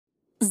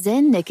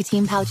Zyn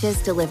nicotine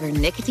pouches deliver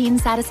nicotine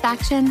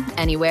satisfaction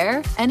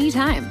anywhere,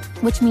 anytime,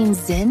 which means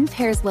Zyn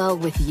pairs well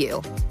with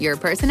you, your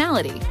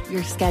personality,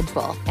 your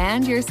schedule,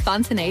 and your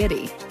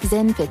spontaneity.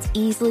 Zyn fits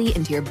easily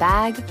into your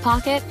bag,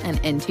 pocket, and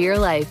into your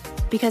life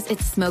because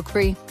it's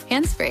smoke-free,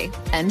 hands-free,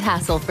 and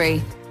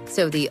hassle-free.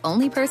 So the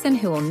only person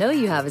who will know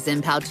you have a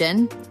Zyn pouch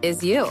in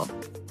is you.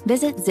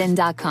 Visit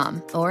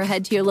Zyn.com or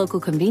head to your local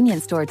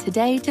convenience store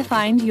today to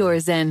find your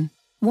Zyn.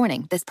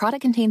 Warning, this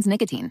product contains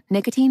nicotine.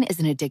 Nicotine is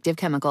an addictive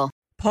chemical.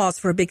 Pause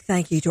for a big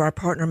thank you to our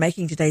partner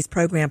making today's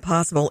program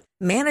possible.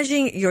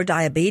 Managing your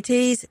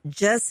diabetes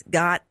just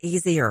got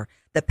easier.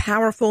 The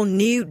powerful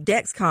new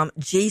Dexcom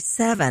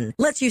G7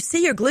 lets you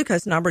see your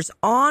glucose numbers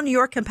on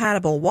your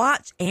compatible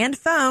watch and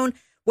phone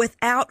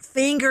without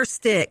finger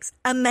sticks.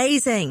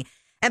 Amazing.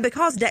 And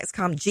because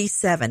Dexcom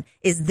G7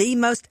 is the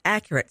most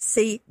accurate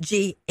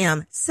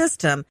CGM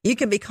system, you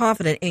can be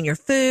confident in your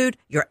food,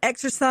 your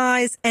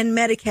exercise, and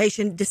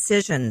medication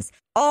decisions.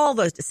 All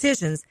those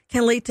decisions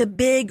can lead to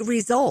big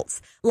results,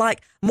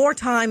 like more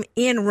time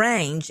in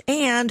range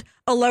and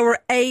a lower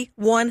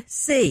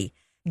A1C.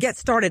 Get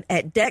started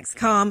at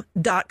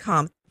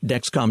Dexcom.com.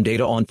 Dexcom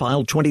data on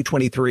file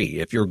 2023.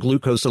 If your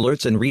glucose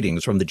alerts and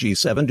readings from the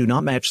G7 do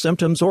not match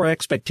symptoms or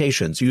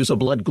expectations, use a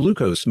blood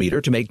glucose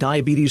meter to make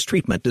diabetes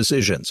treatment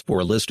decisions. For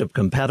a list of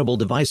compatible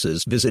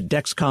devices, visit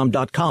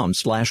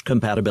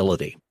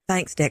Dexcom.com/compatibility.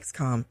 Thanks,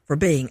 Dexcom, for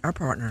being our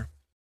partner.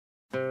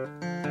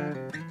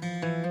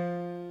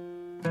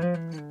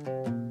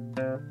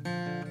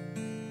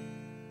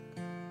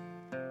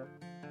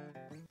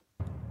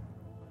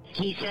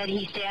 He said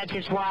he stabbed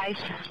his wife?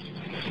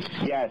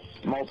 Yes,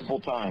 multiple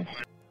times.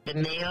 The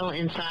male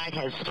inside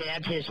has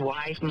stabbed his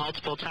wife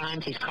multiple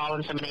times. He's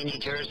calling somebody in New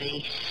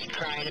Jersey,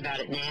 crying about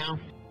it now.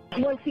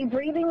 Was he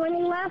breathing when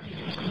he left?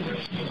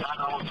 I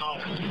don't know.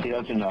 He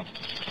doesn't know.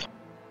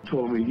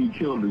 Told me he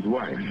killed his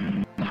wife.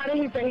 How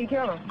did he say he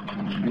killed her?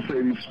 He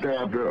said he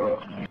stabbed her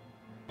up.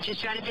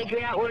 Just trying to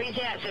figure out where he's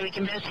at so we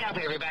can best help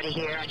everybody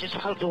here. I just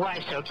hope the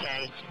wife's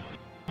okay.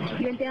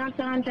 You're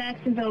downtown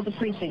Jacksonville, the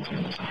precinct.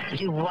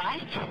 Do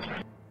what?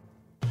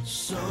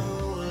 So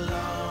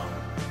long,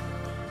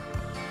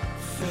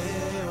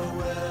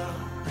 farewell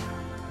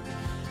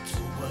to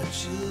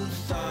what you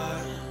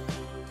thought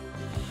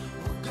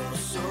would go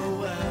so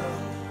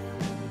well.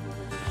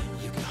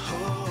 You can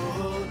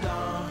hold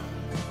on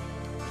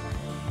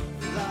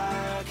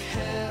like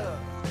hell,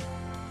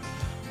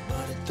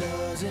 but it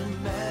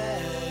doesn't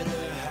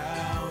matter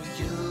how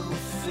you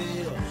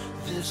feel.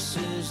 This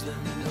is the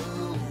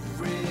new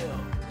real.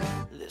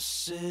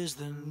 This is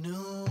the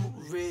new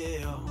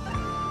real.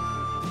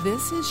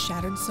 This is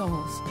Shattered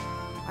Souls.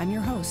 I'm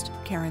your host,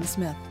 Karen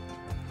Smith.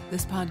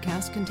 This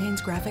podcast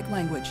contains graphic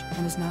language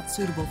and is not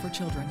suitable for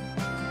children.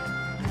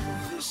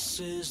 This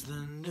is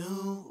the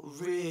new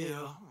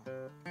real.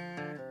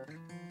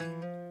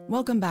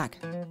 Welcome back.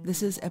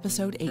 This is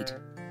episode 8.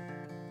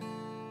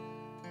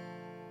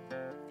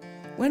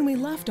 When we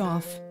left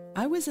off,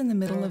 I was in the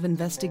middle of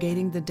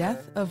investigating the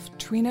death of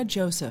Trina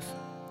Joseph,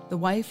 the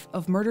wife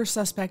of murder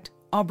suspect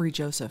Aubrey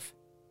Joseph.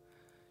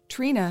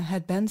 Trina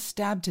had been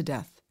stabbed to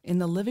death in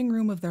the living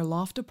room of their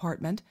loft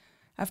apartment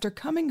after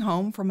coming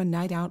home from a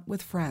night out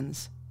with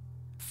friends.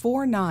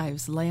 4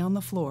 knives lay on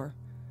the floor,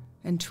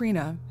 and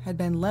Trina had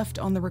been left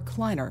on the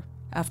recliner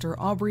after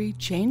Aubrey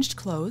changed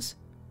clothes,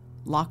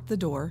 locked the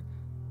door,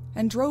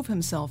 and drove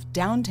himself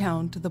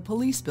downtown to the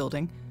police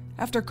building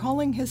after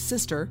calling his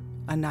sister,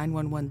 a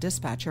 911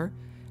 dispatcher,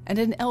 and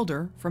an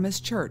elder from his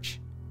church.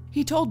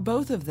 He told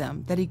both of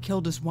them that he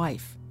killed his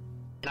wife.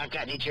 I've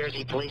got New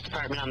Jersey Police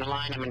Department on the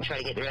line. I'm going to try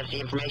to get the rest of the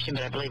information,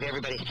 but I believe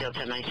everybody's still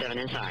 1097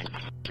 inside.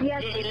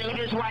 Yes. Did he leave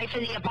his wife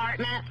in the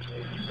apartment?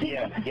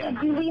 Yeah.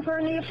 Did you leave her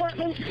in the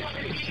apartment?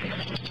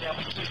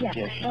 Yes, she's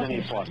in the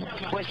apartment.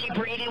 Was he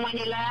breathing when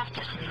he left?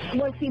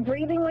 Was he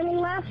breathing when he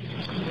left?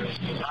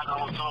 I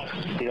don't know.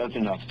 He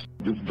doesn't know.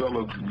 This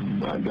fellow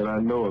that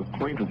I know,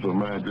 acquaintance of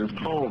mine, just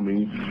called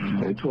me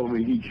and told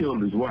me he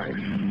killed his wife.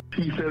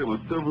 He said it was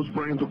Silver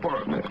Springs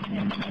apartment.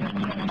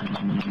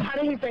 How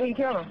did he say he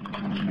killed her?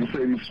 He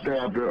said he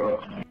stabbed her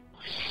up.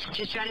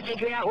 Just trying to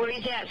figure out where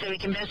he's at so we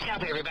can best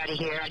help everybody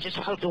here. I just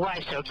hope the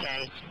wife's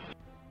okay.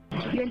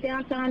 You're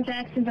downtown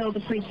Jacksonville,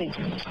 the precinct.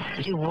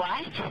 Do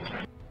what?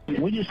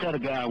 We just had a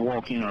guy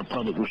walk in our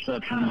public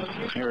reception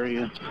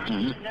area.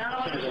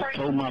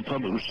 Told my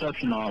public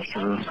reception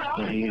officer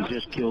that he had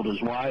just killed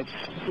his wife.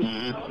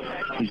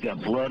 He's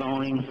got blood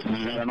on him.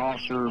 An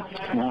officer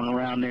going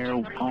around there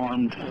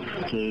armed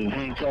to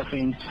handcuff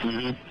him.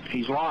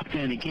 He's locked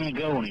in. He can't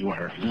go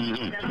anywhere.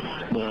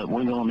 But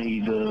we're going to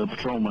need a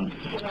patrolman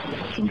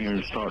from here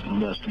to start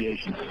an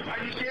investigation.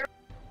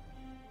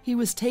 He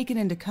was taken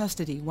into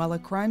custody while a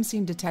crime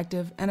scene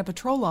detective and a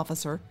patrol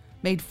officer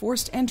made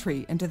forced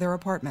entry into their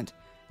apartment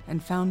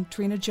and found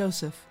Trina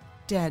Joseph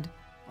dead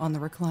on the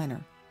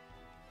recliner.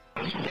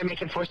 They're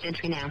making forced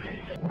entry now.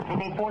 They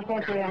made forced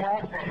entry on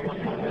what?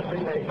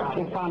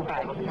 It's on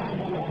fire.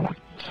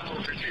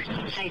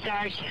 Hey,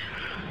 Sarge.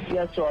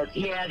 Yes, Sarge.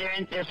 Yeah,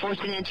 they're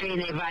forcing entry,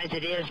 and they advise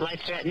it is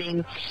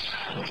life-threatening,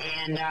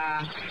 and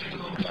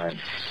Right.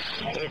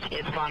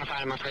 it's bona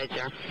fide, I'm afraid,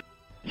 sir.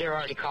 They're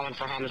already calling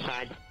for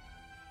homicide.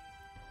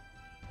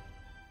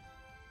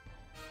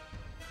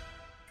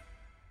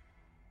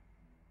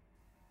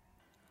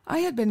 I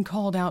had been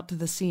called out to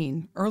the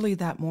scene early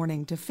that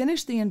morning to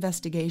finish the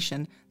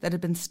investigation that had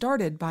been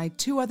started by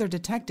 2 other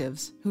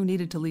detectives who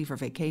needed to leave for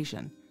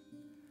vacation.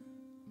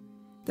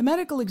 The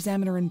medical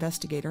examiner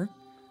investigator,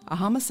 a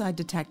homicide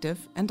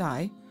detective, and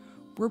I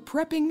were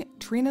prepping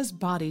Trina's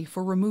body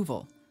for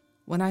removal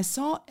when I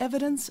saw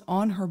evidence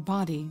on her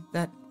body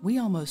that we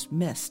almost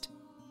missed.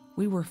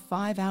 We were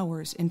 5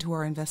 hours into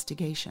our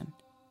investigation.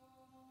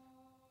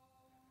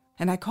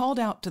 And I called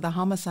out to the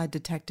homicide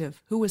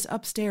detective who was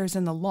upstairs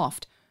in the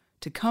loft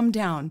to come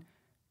down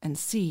and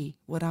see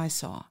what I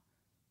saw.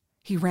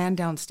 He ran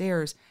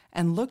downstairs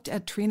and looked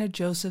at Trina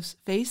Joseph's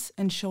face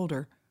and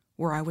shoulder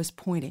where I was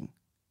pointing.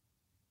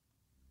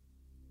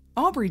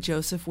 Aubrey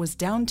Joseph was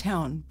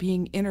downtown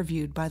being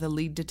interviewed by the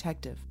lead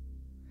detective.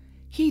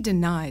 He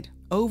denied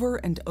over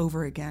and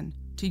over again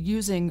to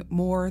using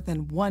more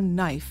than one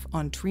knife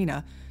on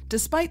Trina,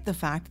 despite the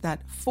fact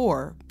that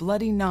 4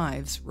 bloody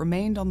knives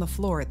remained on the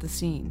floor at the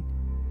scene.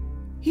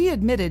 He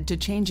admitted to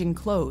changing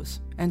clothes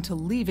and to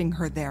leaving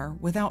her there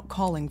without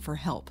calling for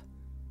help.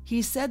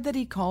 He said that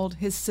he called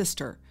his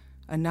sister,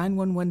 a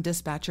 911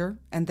 dispatcher,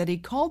 and that he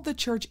called the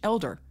church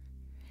elder.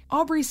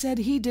 Aubrey said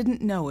he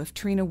didn't know if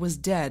Trina was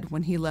dead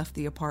when he left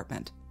the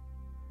apartment.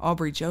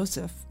 Aubrey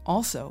Joseph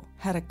also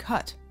had a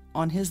cut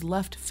on his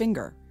left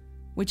finger,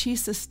 which he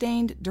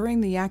sustained during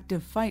the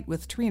active fight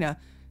with Trina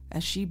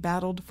as she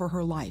battled for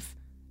her life,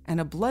 and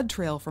a blood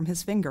trail from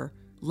his finger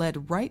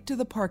led right to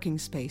the parking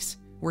space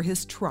where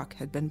his truck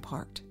had been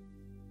parked.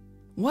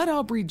 What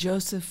Aubrey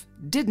Joseph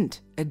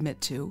didn't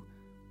admit to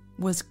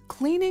was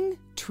cleaning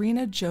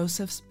Trina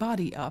Joseph's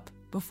body up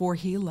before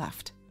he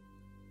left.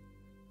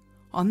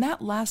 On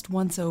that last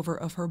once-over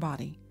of her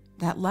body,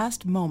 that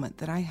last moment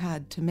that I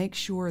had to make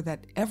sure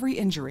that every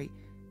injury,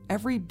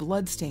 every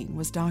bloodstain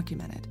was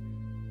documented,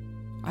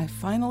 I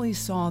finally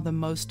saw the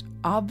most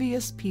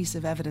obvious piece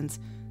of evidence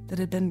that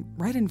had been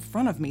right in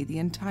front of me the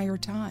entire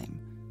time.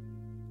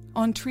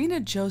 On Trina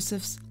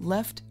Joseph's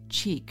left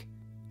cheek,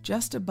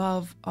 just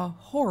above a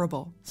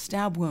horrible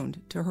stab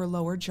wound to her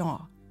lower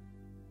jaw,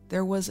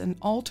 there was an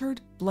altered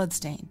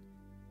bloodstain.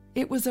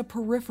 It was a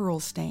peripheral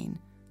stain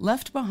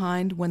left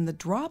behind when the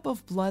drop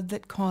of blood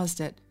that caused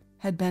it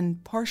had been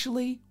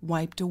partially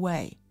wiped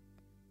away.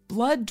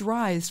 Blood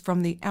dries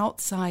from the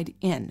outside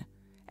in,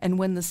 and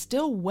when the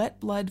still wet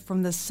blood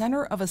from the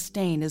center of a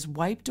stain is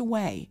wiped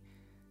away,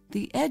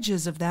 the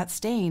edges of that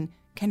stain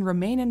can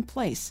remain in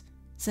place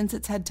since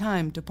it's had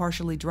time to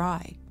partially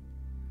dry.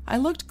 I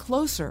looked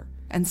closer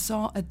and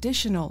saw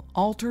additional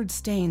altered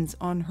stains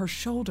on her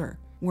shoulder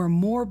where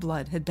more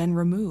blood had been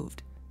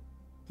removed.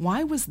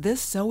 Why was this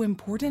so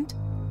important?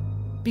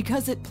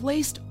 Because it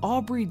placed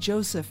Aubrey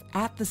Joseph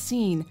at the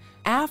scene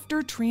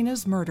after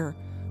Trina's murder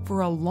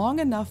for a long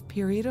enough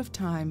period of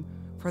time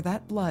for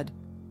that blood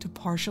to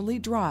partially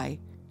dry,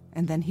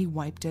 and then he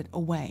wiped it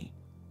away.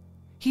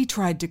 He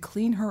tried to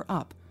clean her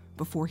up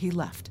before he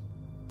left.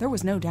 There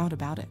was no doubt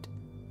about it.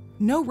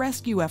 No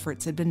rescue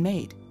efforts had been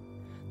made.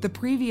 The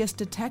previous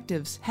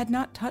detectives had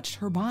not touched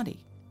her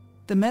body.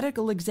 The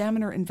medical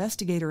examiner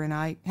investigator and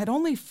I had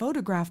only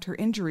photographed her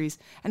injuries,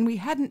 and we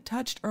hadn't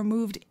touched or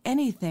moved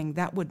anything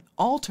that would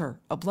alter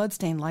a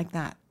bloodstain like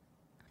that.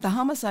 The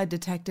homicide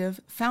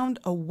detective found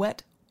a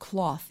wet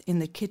cloth in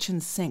the kitchen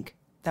sink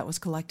that was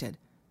collected.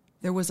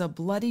 There was a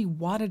bloody,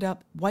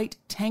 wadded-up white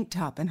tank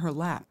top in her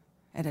lap,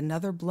 and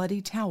another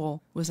bloody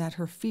towel was at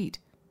her feet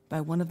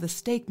by one of the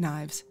steak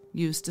knives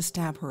used to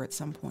stab her at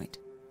some point.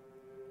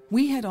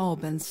 We had all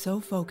been so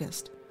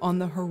focused on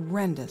the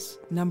horrendous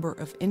number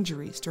of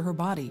injuries to her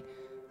body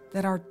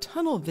that our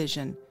tunnel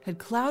vision had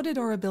clouded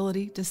our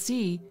ability to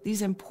see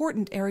these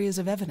important areas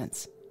of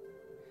evidence.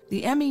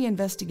 The ME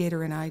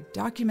investigator and I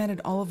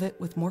documented all of it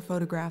with more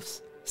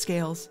photographs,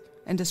 scales,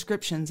 and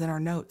descriptions in our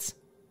notes.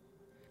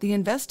 The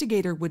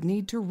investigator would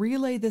need to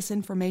relay this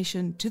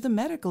information to the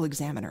medical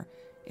examiner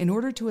in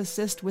order to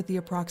assist with the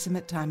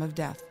approximate time of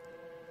death.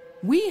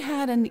 We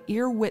had an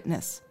ear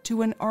witness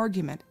to an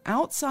argument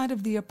outside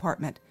of the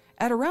apartment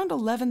at around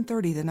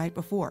 11:30 the night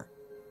before.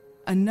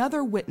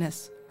 Another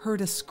witness heard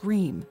a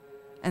scream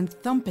and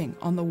thumping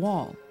on the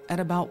wall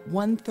at about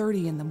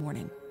 1:30 in the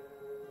morning.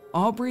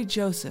 Aubrey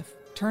Joseph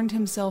turned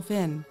himself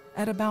in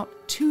at about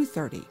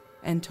 2:30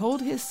 and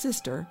told his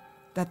sister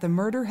that the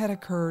murder had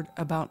occurred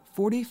about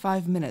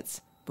 45 minutes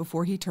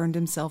before he turned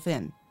himself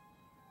in.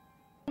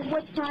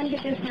 What time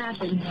did this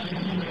happen?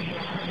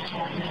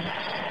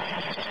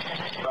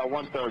 About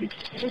 1:30.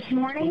 This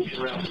morning?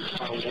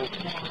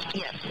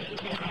 Yes.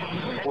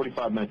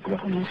 45 minutes ago.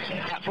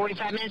 About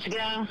 45 minutes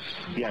ago?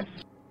 Yes.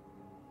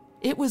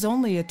 It was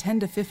only a 10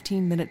 to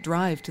 15 minute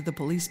drive to the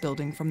police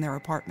building from their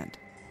apartment.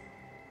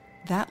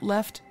 That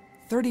left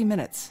 30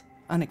 minutes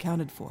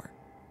unaccounted for.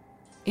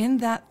 In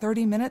that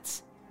 30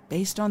 minutes,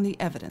 based on the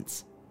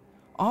evidence,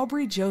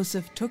 Aubrey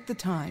Joseph took the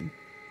time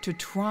to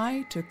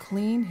try to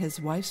clean his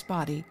wife's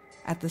body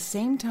at the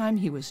same time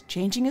he was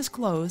changing his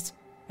clothes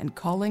and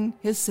calling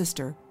his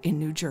sister in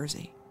New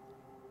Jersey.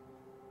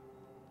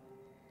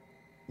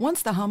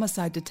 Once the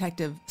homicide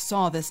detective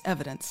saw this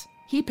evidence,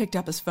 he picked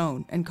up his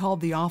phone and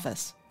called the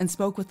office and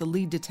spoke with the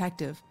lead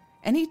detective,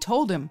 and he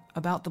told him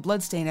about the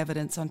bloodstain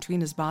evidence on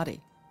Trina's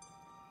body.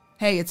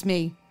 "Hey, it's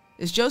me.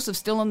 Is Joseph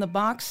still in the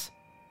box?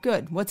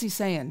 Good. What's he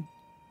saying?"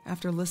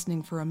 After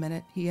listening for a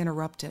minute, he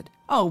interrupted.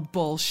 "Oh,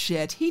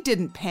 bullshit. He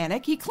didn't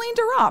panic. He cleaned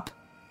her up."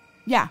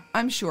 "Yeah,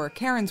 I'm sure.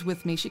 Karen's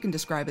with me. She can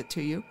describe it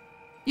to you.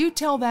 You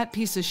tell that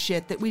piece of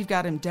shit that we've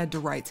got him dead to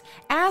rights.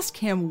 Ask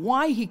him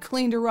why he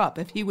cleaned her up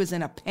if he was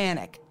in a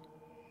panic."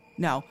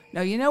 No,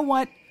 you know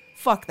what?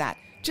 Fuck that.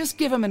 Just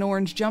give him an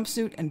orange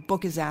jumpsuit and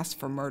book his ass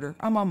for murder.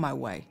 I'm on my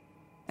way."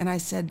 And I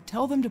said,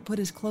 "Tell them to put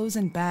his clothes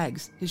in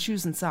bags, his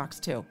shoes and socks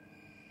too."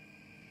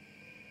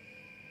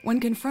 When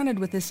confronted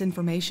with this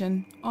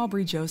information,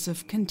 Aubrey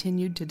Joseph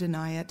continued to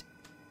deny it.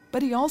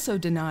 But he also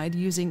denied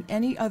using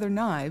any other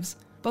knives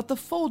but the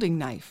folding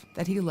knife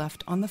that he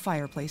left on the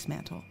fireplace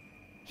mantel.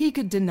 He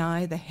could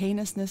deny the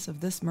heinousness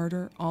of this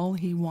murder all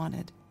he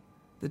wanted.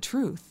 The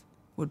truth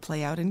would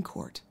play out in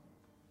court.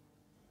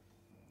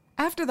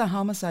 After the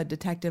homicide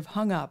detective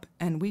hung up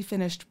and we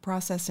finished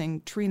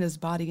processing Trina's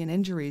body and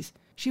injuries,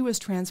 she was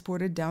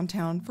transported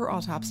downtown for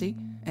autopsy,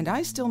 and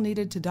I still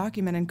needed to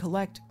document and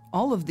collect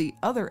all of the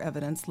other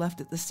evidence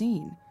left at the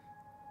scene.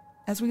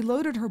 As we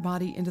loaded her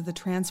body into the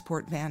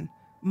transport van,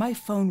 my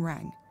phone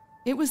rang.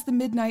 It was the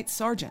midnight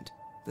sergeant,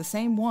 the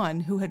same one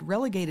who had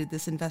relegated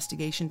this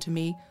investigation to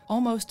me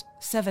almost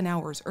 7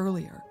 hours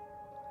earlier.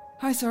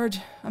 "Hi,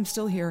 Sarge. I'm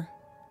still here."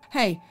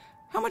 "Hey,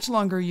 how much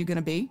longer are you going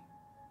to be?"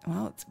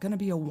 "Well, it's going to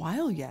be a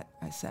while yet,"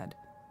 I said.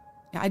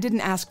 I didn't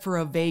ask for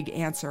a vague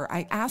answer.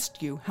 I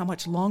asked you how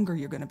much longer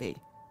you're going to be.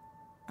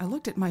 I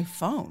looked at my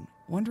phone,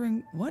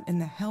 wondering what in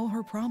the hell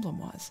her problem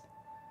was.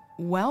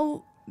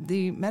 "Well,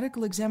 the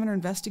medical examiner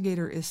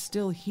investigator is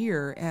still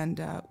here, and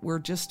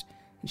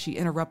she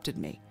interrupted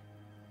me.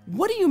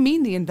 "What do you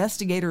mean the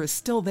investigator is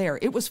still there?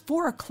 It was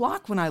 4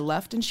 o'clock when I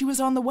left, and she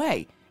was on the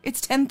way. It's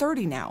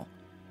 10:30 now."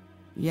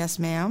 "Yes,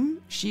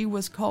 ma'am. She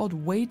was called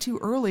way too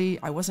early.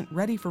 I wasn't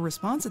ready for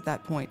response at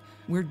that point.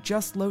 We're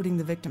just loading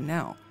the victim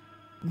now."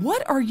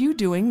 "What are you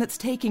doing that's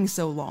taking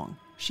so long?"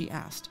 she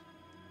asked.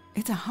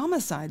 "It's a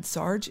homicide,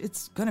 Sarge.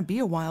 It's going to be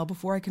a while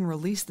before I can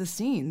release the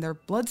scene. There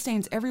are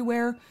bloodstains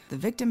everywhere. The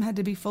victim had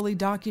to be fully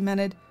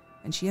documented."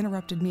 And she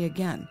interrupted me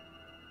again.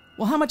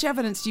 "Well, how much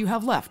evidence do you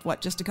have left?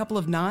 What, just a couple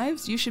of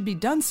knives? You should be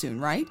done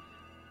soon, right?"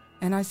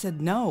 And I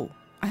said, "No,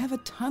 I have a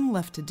ton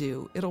left to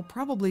do. It'll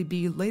probably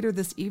be later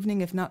this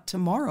evening, if not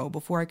tomorrow,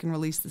 before I can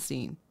release the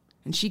scene."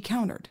 And she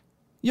countered,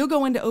 "You'll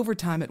go into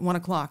overtime at 1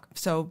 o'clock,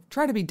 so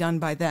try to be done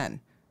by then."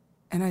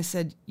 And I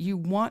said, "You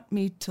want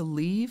me to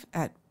leave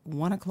at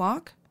 1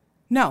 o'clock?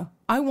 "No,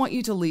 I want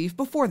you to leave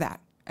before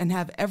that and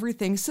have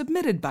everything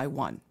submitted by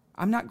 1.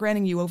 I'm not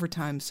granting you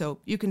overtime, so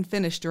you can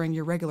finish during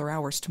your regular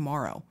hours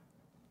tomorrow."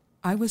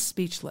 I was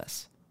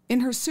speechless. In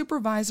her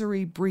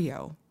supervisory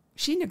brio,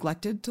 she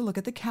neglected to look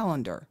at the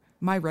calendar.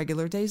 My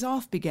regular days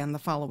off began the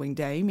following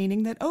day,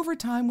 meaning that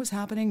overtime was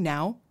happening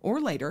now or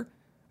later,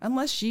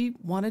 unless she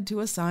wanted to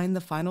assign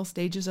the final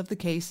stages of the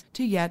case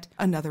to yet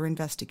another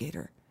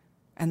investigator.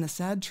 And the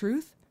sad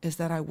truth is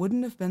that I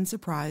wouldn't have been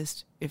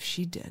surprised if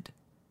she did.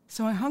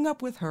 So I hung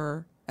up with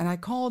her, and I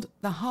called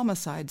the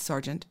homicide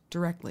sergeant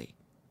directly.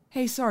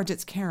 "Hey, Sarge,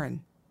 it's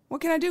Karen.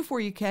 What can I do for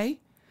you,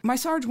 Kay? My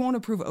Sarge won't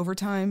approve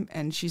overtime,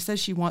 and she says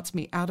she wants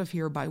me out of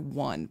here by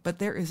 1, but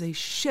there is a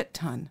shit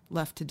ton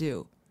left to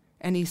do."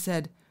 And he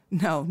said,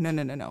 No.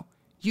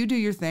 You do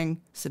your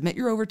thing. Submit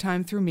your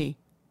overtime through me.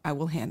 I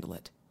will handle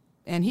it."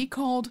 And he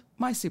called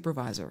my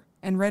supervisor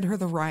and read her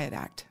the riot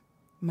act.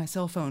 My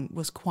cell phone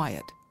was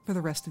quiet for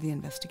the rest of the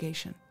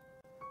investigation.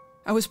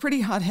 I was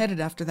pretty hot-headed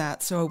after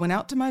that, so I went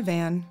out to my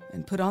van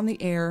and put on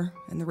the air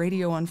and the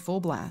radio on full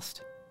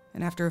blast.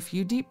 And after a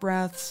few deep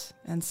breaths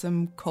and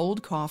some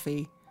cold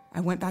coffee, I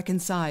went back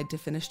inside to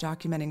finish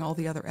documenting all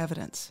the other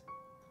evidence.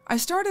 I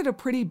started a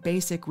pretty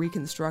basic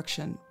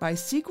reconstruction by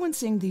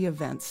sequencing the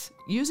events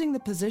using the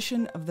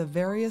position of the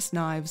various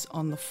knives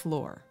on the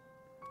floor.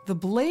 The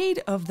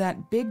blade of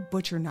that big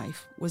butcher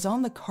knife was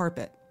on the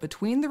carpet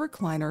between the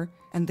recliner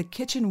and the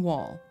kitchen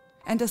wall,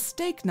 and a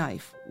steak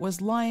knife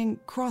was lying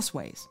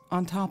crossways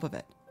on top of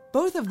it.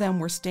 Both of them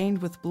were stained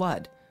with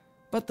blood,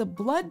 but the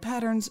blood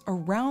patterns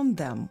around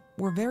them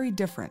were very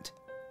different.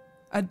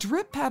 A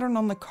drip pattern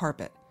on the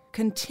carpet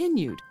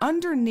continued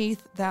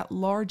underneath that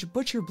large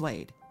butcher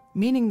blade,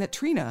 meaning that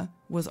Trina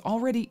was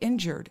already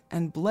injured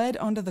and bled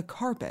onto the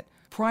carpet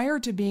prior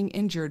to being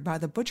injured by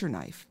the butcher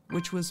knife,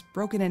 which was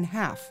broken in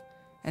half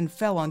and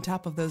fell on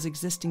top of those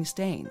existing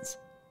stains.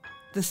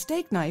 The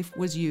steak knife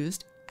was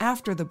used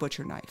after the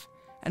butcher knife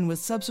and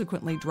was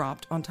subsequently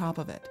dropped on top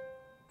of it.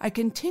 I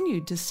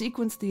continued to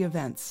sequence the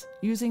events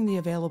using the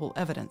available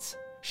evidence,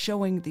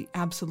 showing the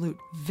absolute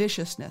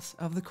viciousness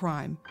of the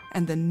crime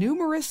and the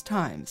numerous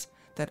times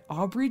that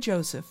Aubrey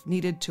Joseph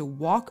needed to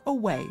walk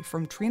away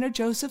from Trina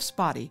Joseph's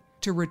body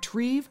to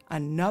retrieve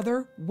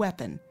another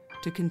weapon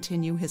to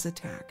continue his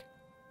attack.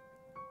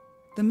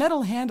 The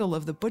metal handle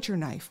of the butcher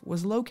knife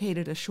was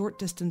located a short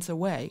distance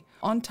away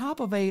on top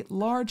of a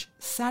large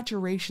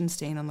saturation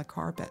stain on the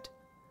carpet.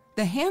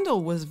 The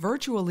handle was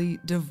virtually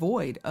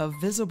devoid of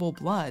visible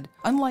blood,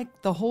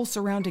 unlike the whole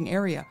surrounding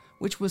area,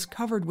 which was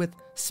covered with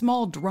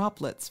small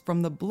droplets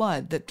from the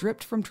blood that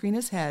dripped from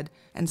Trina's head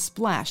and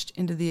splashed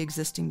into the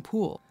existing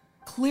pool.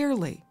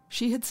 Clearly,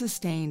 she had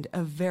sustained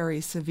a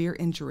very severe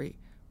injury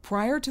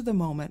prior to the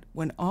moment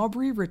when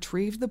Aubrey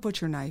retrieved the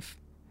butcher knife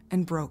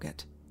and broke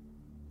it.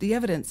 The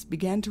evidence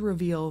began to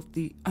reveal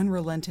the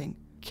unrelenting,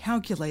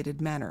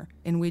 calculated manner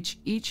in which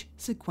each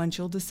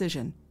sequential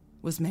decision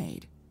was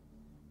made.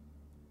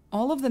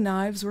 All of the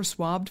knives were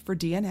swabbed for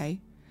DNA,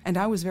 and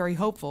I was very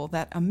hopeful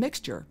that a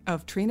mixture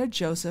of Trina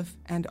Joseph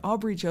and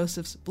Aubrey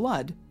Joseph's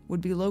blood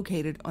would be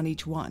located on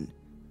each one.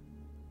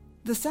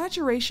 The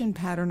saturation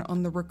pattern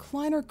on the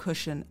recliner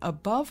cushion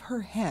above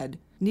her head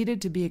needed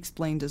to be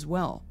explained as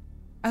well.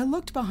 I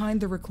looked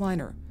behind the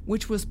recliner,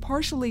 which was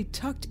partially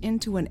tucked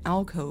into an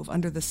alcove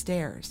under the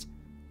stairs.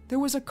 There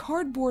was a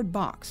cardboard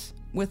box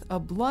with a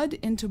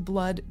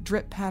blood-into-blood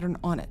drip pattern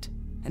on it,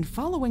 and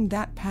following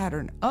that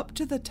pattern up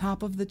to the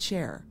top of the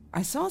chair,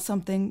 I saw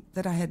something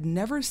that I had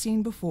never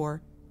seen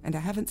before and I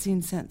haven't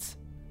seen since.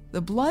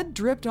 The blood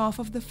dripped off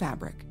of the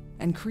fabric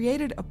and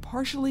created a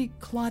partially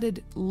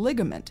clotted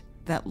ligament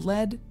that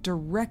led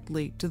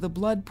directly to the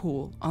blood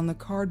pool on the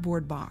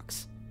cardboard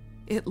box.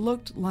 It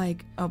looked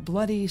like a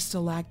bloody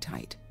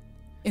stalactite.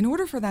 In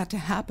order for that to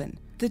happen,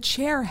 the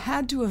chair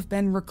had to have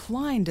been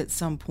reclined at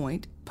some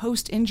point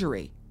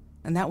post-injury,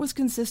 and that was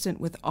consistent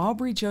with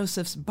Aubrey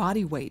Joseph's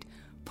body weight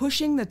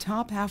pushing the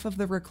top half of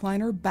the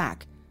recliner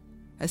back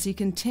as he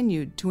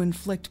continued to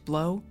inflict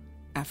blow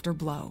after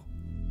blow.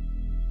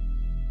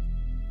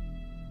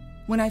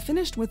 When I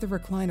finished with the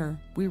recliner,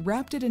 we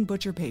wrapped it in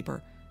butcher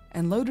paper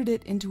and loaded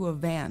it into a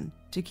van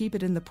to keep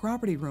it in the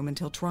property room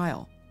until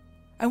trial.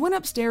 I went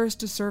upstairs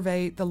to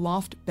survey the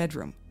loft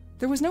bedroom.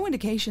 There was no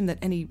indication that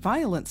any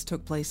violence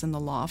took place in the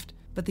loft,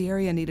 but the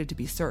area needed to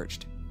be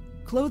searched.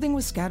 Clothing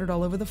was scattered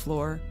all over the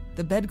floor,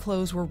 the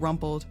bedclothes were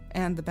rumpled,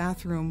 and the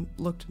bathroom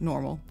looked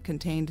normal,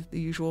 contained the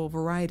usual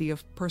variety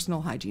of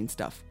personal hygiene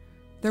stuff.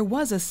 There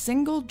was a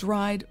single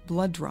dried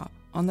blood drop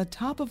on the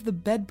top of the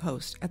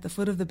bedpost at the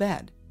foot of the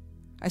bed.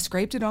 I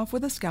scraped it off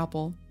with a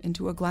scalpel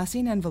into a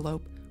glassine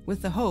envelope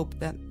with the hope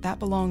that that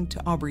belonged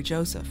to Aubrey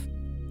Joseph.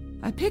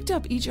 I picked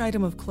up each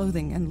item of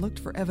clothing and looked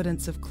for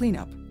evidence of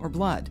cleanup or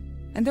blood,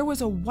 and there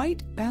was a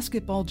white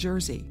basketball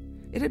jersey.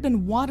 It had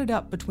been wadded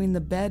up between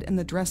the bed and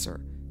the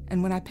dresser,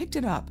 and when I picked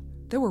it up,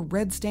 there were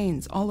red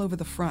stains all over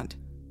the front.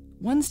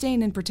 One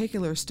stain in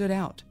particular stood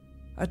out,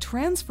 a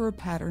transfer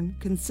pattern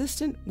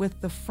consistent with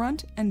the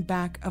front and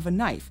back of a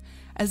knife,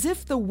 as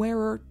if the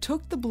wearer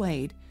took the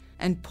blade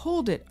and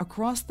pulled it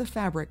across the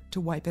fabric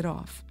to wipe it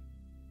off.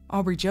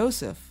 Aubrey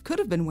Joseph could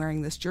have been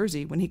wearing this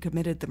jersey when he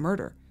committed the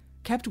murder,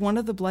 kept one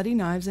of the bloody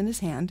knives in his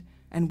hand,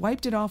 and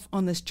wiped it off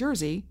on this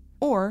jersey,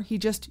 or he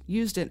just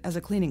used it as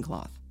a cleaning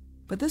cloth.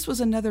 But this was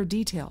another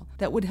detail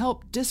that would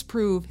help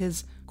disprove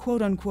his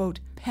quote-unquote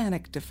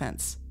panic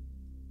defense.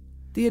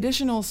 The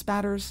additional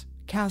spatters,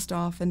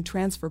 cast-off, and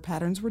transfer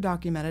patterns were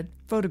documented,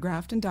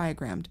 photographed, and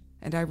diagrammed,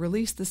 and I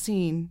released the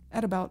scene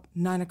at about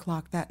 9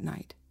 o'clock that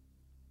night.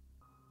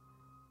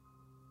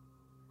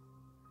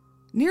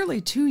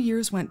 Nearly 2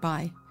 years went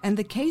by, and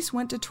the case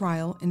went to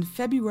trial in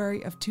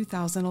February of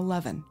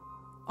 2011.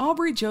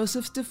 Aubrey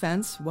Joseph's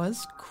defense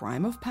was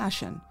crime of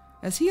passion,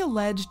 as he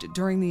alleged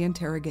during the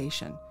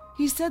interrogation.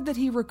 He said that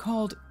he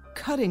recalled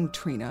cutting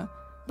Trina,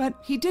 but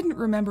he didn't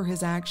remember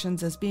his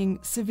actions as being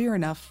severe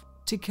enough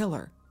to kill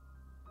her.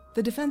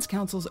 The defense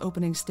counsel's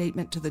opening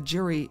statement to the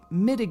jury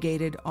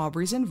mitigated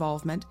Aubrey's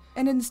involvement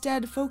and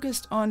instead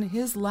focused on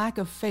his lack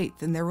of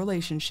faith in their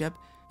relationship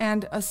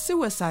and a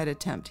suicide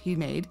attempt he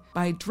made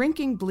by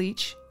drinking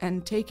bleach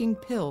and taking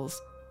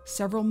pills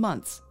several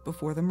months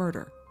before the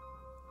murder.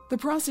 The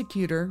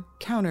prosecutor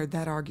countered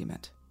that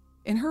argument.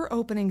 In her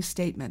opening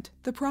statement,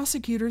 the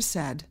prosecutor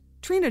said,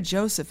 "Trina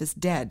Joseph is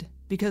dead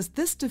because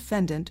this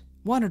defendant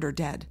wanted her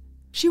dead.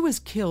 She was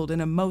killed in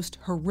a most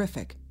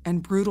horrific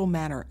and brutal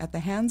manner at the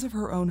hands of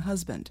her own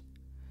husband.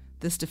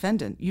 This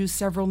defendant used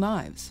several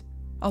knives.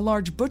 A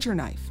large butcher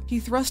knife. He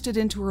thrust it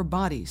into her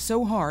body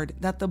so hard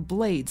that the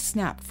blade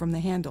snapped from the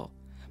handle.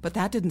 But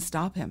that didn't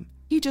stop him.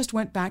 He just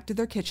went back to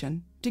their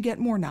kitchen to get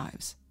more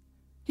knives.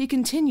 He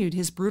continued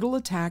his brutal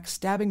attack,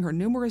 stabbing her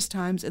numerous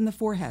times in the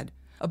forehead,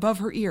 above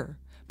her ear,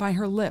 by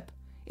her lip,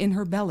 in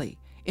her belly,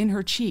 in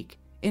her cheek,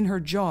 in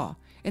her jaw,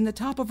 in the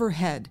top of her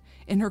head,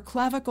 in her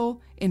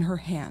clavicle, in her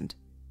hand.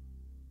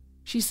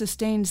 She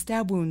sustained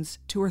stab wounds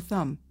to her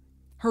thumb,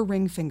 her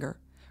ring finger,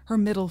 her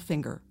middle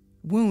finger,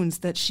 wounds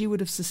that she would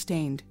have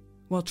sustained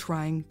while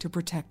trying to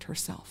protect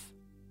herself.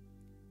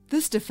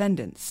 This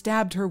defendant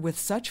stabbed her with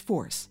such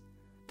force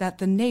that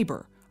the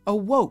neighbor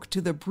awoke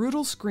to the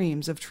brutal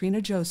screams of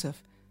Trina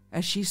Joseph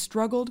as she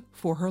struggled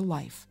for her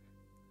life.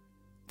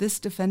 This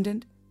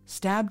defendant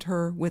stabbed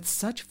her with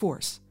such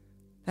force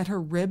that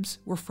her ribs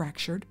were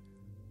fractured,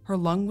 her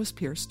lung was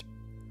pierced,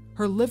 her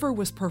her liver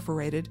was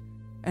perforated,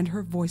 and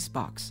her voice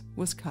box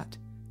was cut.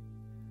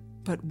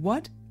 But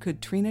what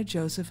could Trina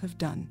Joseph have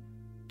done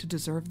to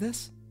deserve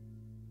this?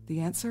 The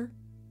answer?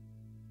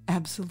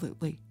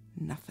 Absolutely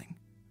nothing.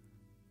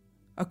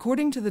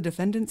 According to the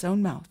defendant's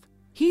own mouth,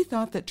 he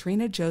thought that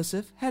Trina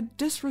Joseph had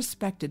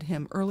disrespected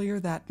him earlier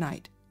that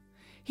night.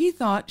 He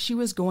thought she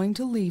was going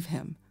to leave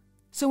him.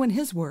 So in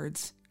his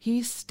words,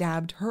 he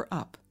stabbed her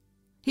up.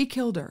 He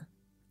killed her.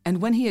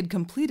 And when he had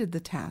completed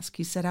the task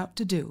he set out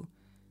to do,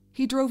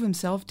 he drove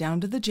himself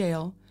down to the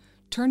jail,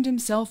 turned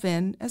himself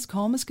in as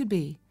calm as could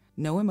be,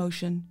 no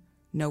emotion,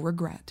 no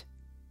regret.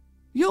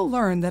 You'll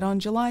learn that on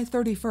July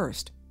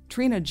 31st,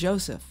 Trina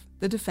Joseph,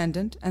 the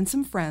defendant, and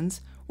some friends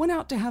went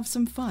out to have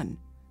some fun.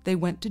 They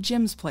went to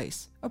Jim's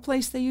place, a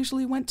place they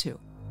usually went to.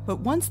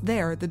 But once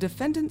there, the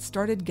defendant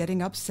started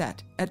getting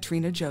upset at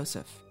Trina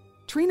Joseph.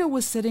 Trina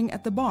was sitting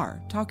at the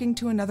bar talking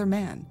to another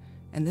man,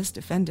 and this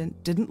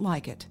defendant didn't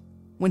like it.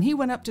 When he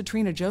went up to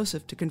Trina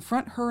Joseph to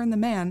confront her and the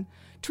man,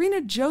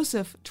 Trina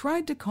Joseph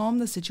tried to calm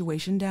the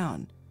situation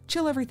down,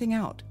 chill everything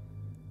out.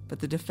 But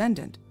the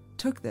defendant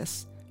took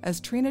this as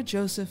Trina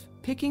Joseph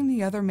picking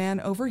the other man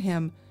over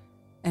him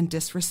and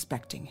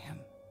disrespecting him.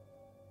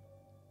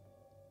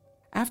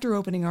 After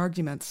opening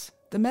arguments,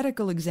 the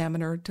medical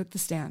examiner took the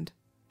stand.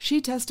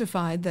 She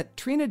testified that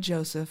Trina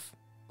Joseph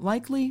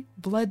likely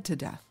bled to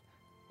death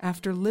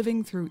after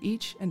living through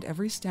each and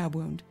every stab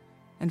wound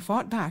and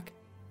fought back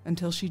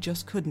until she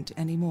just couldn't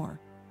anymore.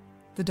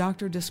 The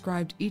doctor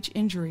described each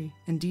injury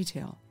in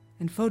detail,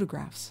 and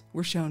photographs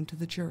were shown to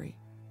the jury.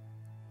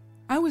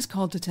 I was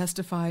called to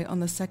testify on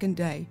the second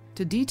day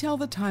to detail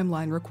the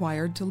timeline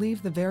required to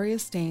leave the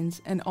various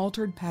stains and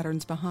altered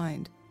patterns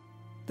behind.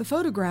 The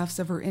photographs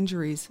of her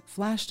injuries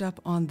flashed up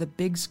on the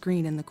big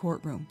screen in the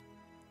courtroom.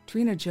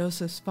 Trina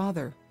Joseph's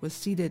father was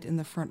seated in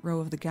the front row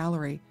of the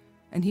gallery,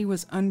 and he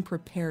was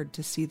unprepared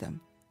to see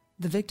them.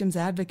 The victim's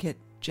advocate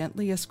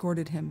gently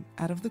escorted him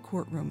out of the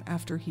courtroom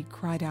after he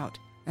cried out,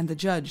 and the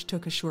judge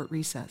took a short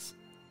recess.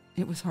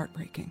 It was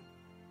heartbreaking.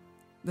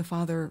 The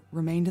father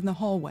remained in the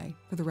hallway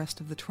for the rest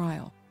of the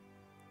trial.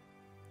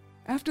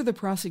 After the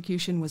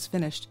prosecution was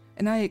finished,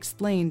 and I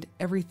explained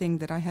everything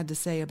that I had to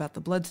say about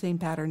the bloodstain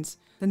patterns,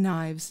 the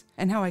knives,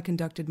 and how I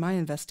conducted my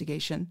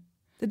investigation,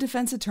 the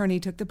defense attorney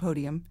took the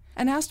podium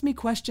and asked me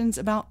questions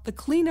about the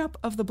cleanup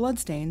of the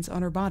bloodstains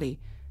on her body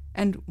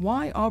and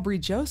why Aubrey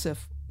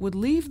Joseph would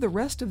leave the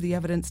rest of the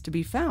evidence to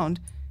be found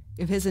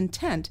if his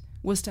intent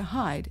was to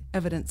hide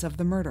evidence of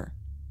the murder.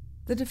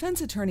 The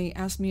defense attorney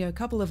asked me a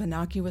couple of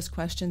innocuous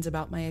questions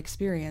about my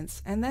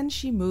experience, and then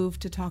she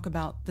moved to talk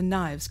about the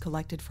knives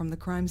collected from the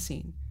crime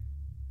scene.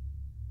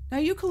 Now,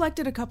 you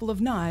collected a couple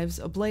of knives,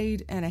 a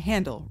blade, and a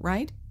handle,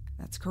 right?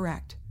 That's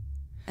correct.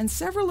 And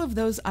several of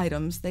those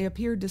items, they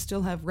appeared to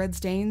still have red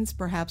stains,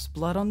 perhaps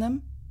blood on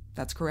them?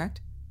 That's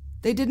correct.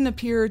 They didn't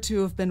appear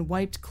to have been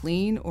wiped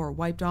clean or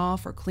wiped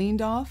off or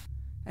cleaned off?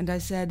 And I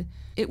said,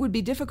 it would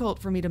be difficult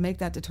for me to make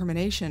that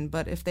determination,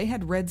 but if they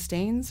had red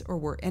stains or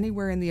were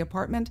anywhere in the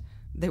apartment,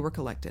 they were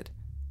collected.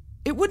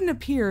 It wouldn't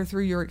appear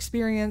through your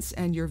experience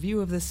and your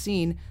view of this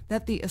scene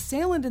that the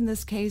assailant in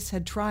this case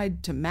had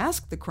tried to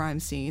mask the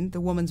crime scene.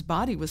 The woman's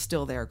body was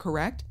still there,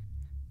 correct?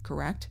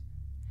 Correct.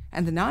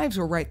 And the knives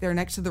were right there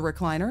next to the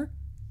recliner?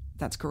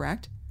 That's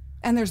correct.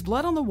 And there's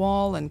blood on the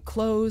wall and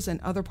clothes and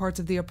other parts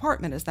of the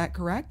apartment, is that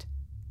correct?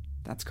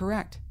 That's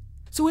correct.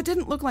 So it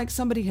didn't look like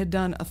somebody had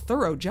done a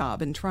thorough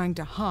job in trying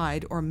to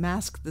hide or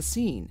mask the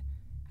scene.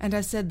 And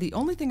I said the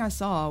only thing I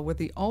saw were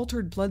the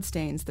altered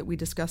bloodstains that we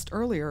discussed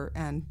earlier,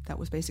 and that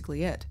was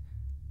basically it.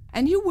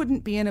 And you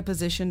wouldn't be in a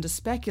position to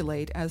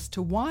speculate as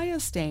to why a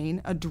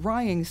stain, a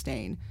drying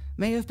stain,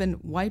 may have been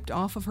wiped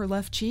off of her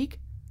left cheek?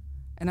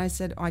 And I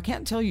said, I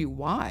can't tell you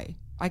why.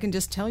 I can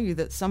just tell you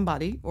that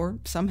somebody, or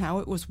somehow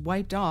it was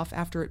wiped off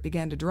after it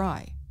began to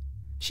dry.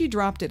 She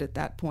dropped it at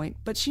that point,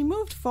 but she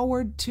moved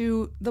forward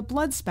to the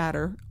blood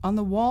spatter on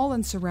the wall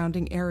and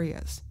surrounding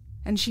areas.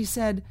 And she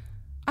said,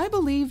 I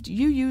believed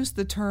you used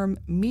the term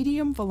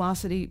medium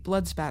velocity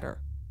blood spatter.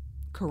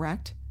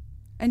 Correct?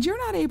 And you're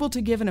not able to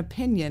give an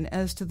opinion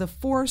as to the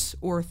force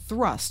or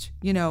thrust,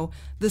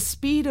 the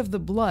speed of the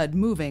blood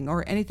moving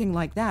or anything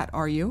like that,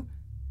 are you?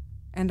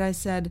 And I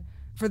said,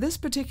 for this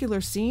particular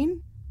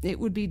scene, it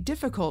would be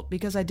difficult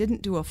because I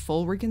didn't do a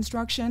full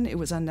reconstruction. It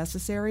was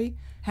unnecessary.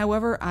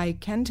 However, I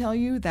can tell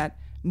you that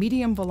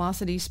medium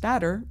velocity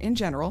spatter, in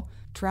general,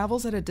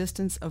 travels at a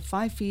distance of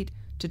 5 feet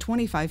to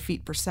 25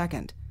 feet per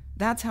second.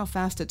 That's how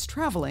fast it's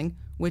traveling,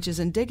 which is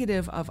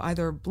indicative of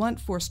either blunt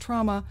force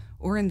trauma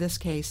or, in this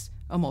case,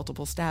 a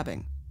multiple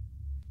stabbing.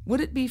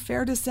 Would it be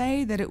fair to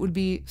say that it would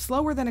be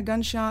slower than a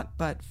gunshot,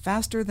 but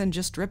faster than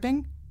just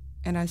dripping?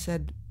 And I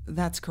said,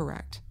 that's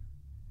correct.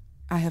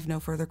 I have no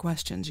further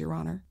questions, Your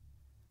Honor.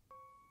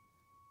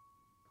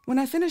 When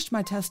I finished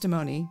my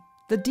testimony,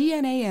 the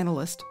DNA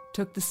analyst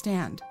took the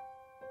stand.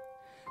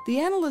 The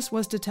analyst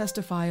was to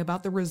testify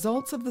about the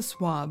results of the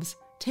swabs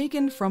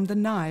taken from the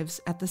knives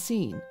at the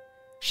scene.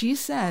 She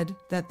said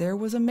that there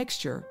was a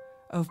mixture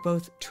of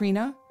both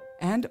Trina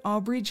and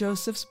Aubrey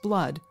Joseph's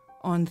blood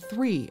on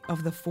 3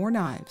 of the 4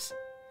 knives,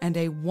 and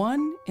a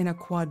 1 in a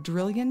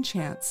quadrillion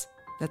chance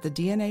that the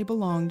DNA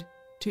belonged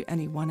to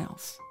anyone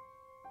else.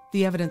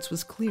 The evidence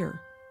was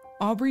clear.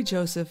 Aubrey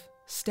Joseph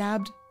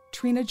stabbed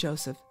Trina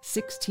Joseph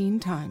 16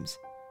 times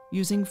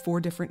using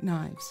 4 different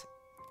knives.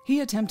 He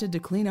attempted to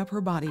clean up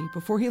her body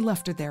before he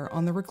left her there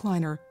on the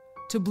recliner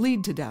to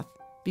bleed to death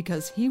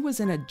because he was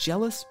in a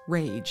jealous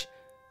rage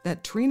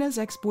that Trina's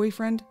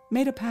ex-boyfriend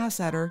made a pass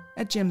at her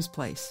at Jim's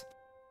place.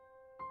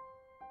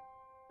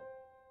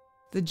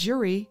 The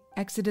jury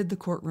exited the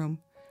courtroom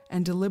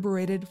and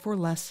deliberated for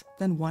less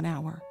than 1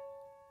 hour.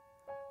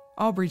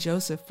 Aubrey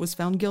Joseph was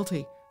found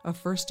guilty of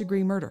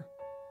first-degree murder.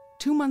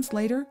 2 months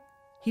later,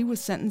 he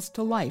was sentenced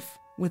to life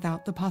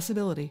without the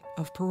possibility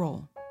of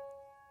parole.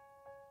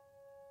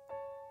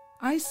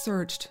 I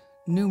searched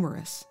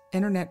numerous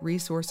internet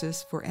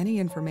resources for any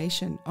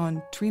information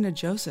on Trina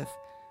Joseph,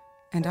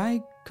 and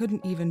I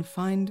couldn't even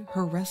find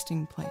her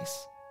resting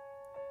place.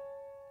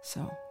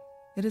 So,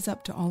 it is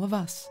up to all of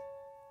us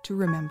to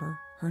remember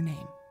her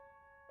name.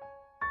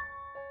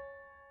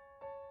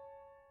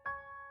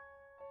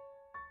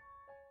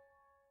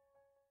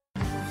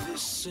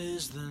 This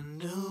is the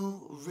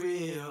new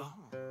real.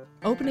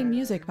 Opening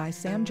music by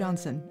Sam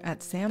Johnson at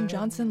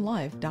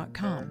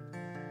samjohnsonlive.com.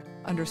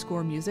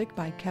 _music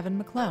by Kevin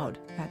MacLeod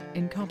at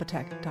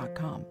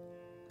incompetech.com.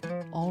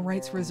 All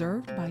rights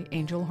reserved by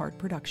Angel Heart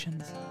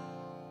Productions.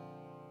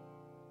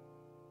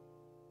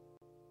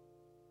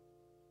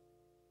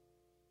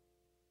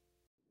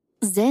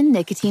 Zyn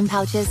nicotine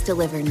pouches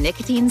deliver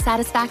nicotine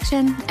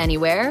satisfaction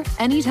anywhere,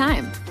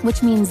 anytime,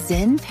 which means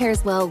Zyn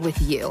pairs well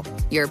with you,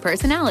 your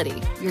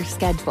personality, your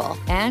schedule,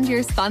 and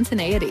your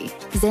spontaneity.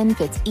 Zyn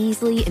fits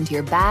easily into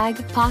your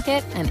bag,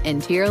 pocket, and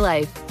into your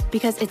life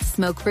because it's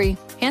smoke-free,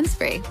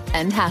 hands-free,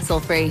 and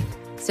hassle-free.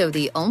 So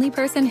the only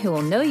person who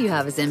will know you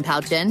have a Zyn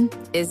pouch in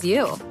is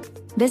you.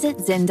 Visit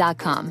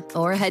Zyn.com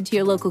or head to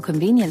your local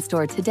convenience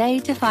store today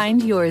to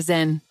find your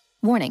Zyn.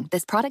 Warning,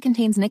 this product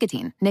contains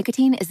nicotine.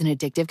 Nicotine is an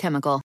addictive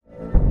chemical.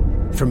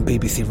 From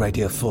BBC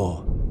Radio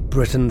 4,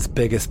 Britain's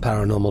biggest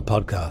paranormal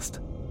podcast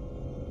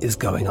is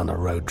going on a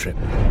road trip.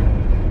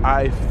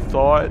 I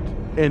thought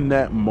in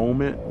that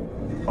moment,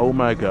 oh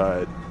my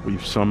God,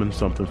 we've summoned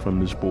something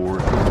from this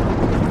board.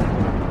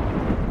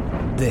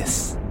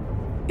 This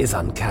is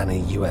Uncanny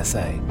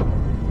USA.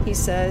 He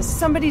says,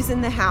 somebody's in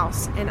the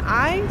house, and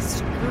I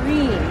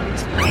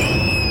screamed.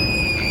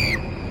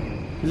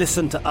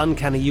 Listen to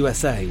Uncanny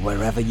USA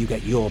wherever you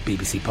get your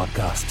BBC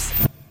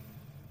podcasts,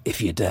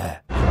 if you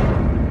dare.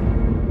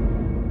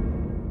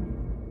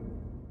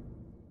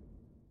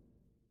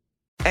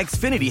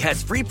 Xfinity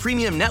has free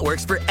premium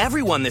networks for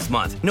everyone this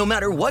month, no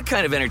matter what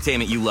kind of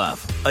entertainment you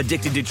love.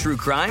 Addicted to true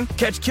crime?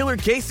 Catch killer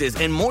cases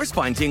and more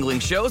spine-tingling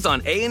shows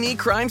on A&E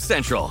Crime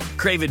Central.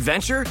 Crave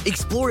adventure?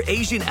 Explore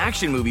Asian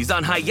action movies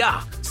on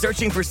Hi-YAH.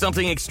 Searching for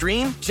something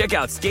extreme? Check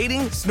out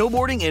skating,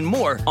 snowboarding, and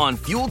more on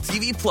Fuel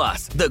TV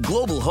Plus, the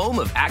global home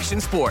of action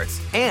sports.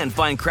 And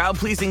find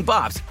crowd-pleasing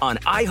bops on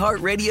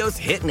iHeartRadio's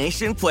Hit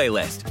Nation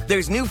playlist.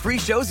 There's new free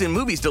shows and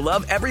movies to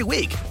love every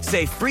week.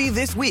 Say free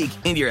this week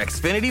in your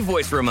Xfinity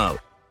voice remote.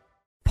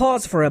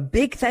 Pause for a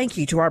big thank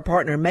you to our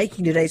partner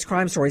making today's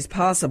crime stories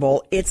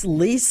possible. It's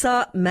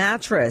Leesa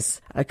Mattress,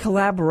 a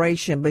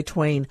collaboration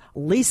between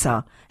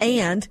Leesa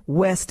and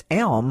West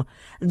Elm.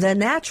 The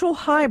natural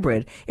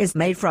hybrid is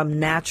made from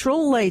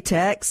natural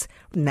latex,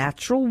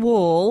 natural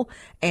wool,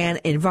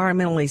 and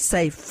environmentally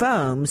safe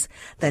foams.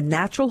 The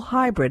natural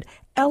hybrid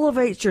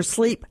elevates your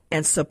sleep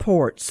and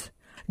supports.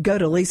 Go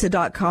to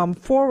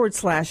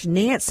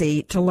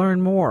Leesa.com/Nancy to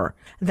learn more.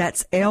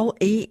 That's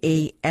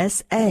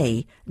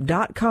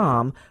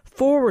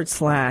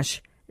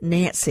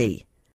LEESA.com/Nancy.